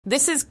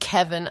This is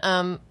Kevin.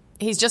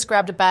 He's just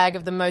grabbed a bag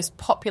of the most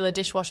popular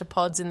dishwasher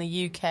pods in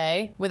the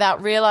UK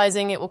without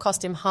realising it will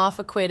cost him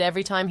 £50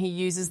 every time he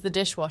uses the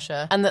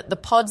dishwasher, and that the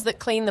pods that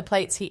clean the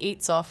plates he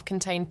eats off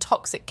contain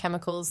toxic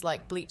chemicals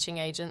like bleaching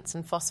agents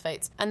and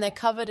phosphates, and they're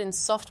covered in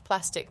soft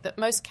plastic that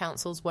most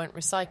councils won't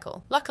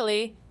recycle.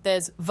 Luckily,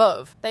 there's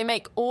Vove. They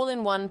make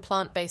all-in-one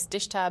plant-based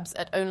dish tabs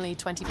at only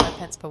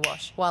 25p per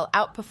wash, while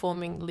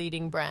outperforming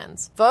leading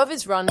brands. Vove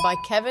is run by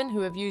Kevin,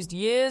 who have used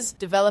years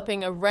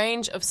developing a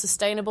range of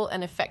sustainable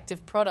and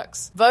effective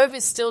products. Vove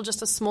is still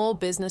just a small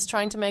business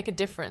trying to make a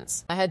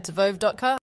difference. I head to vove.co.